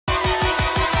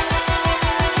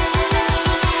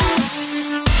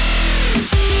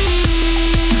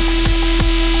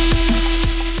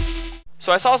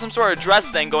So I saw some sort of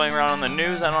dress thing going around on the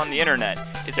news and on the internet.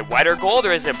 Is it white or gold,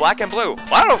 or is it black and blue?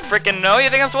 Well, I don't freaking know. You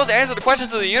think I'm supposed to answer the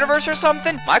questions of the universe or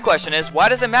something? My question is, why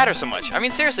does it matter so much? I mean,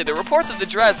 seriously, the reports of the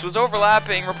dress was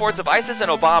overlapping reports of ISIS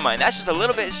and Obama, and that's just a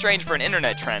little bit strange for an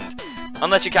internet trend.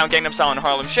 Unless you count Gangnam Style and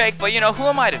Harlem Shake, but you know, who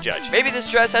am I to judge? Maybe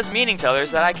this dress has meaning to others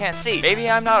that I can't see. Maybe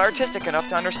I'm not artistic enough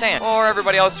to understand. Or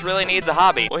everybody else really needs a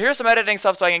hobby. Well, here's some editing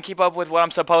stuff so I can keep up with what I'm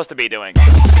supposed to be doing.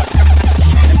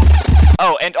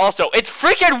 Oh, and also, it's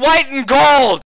freaking white and gold!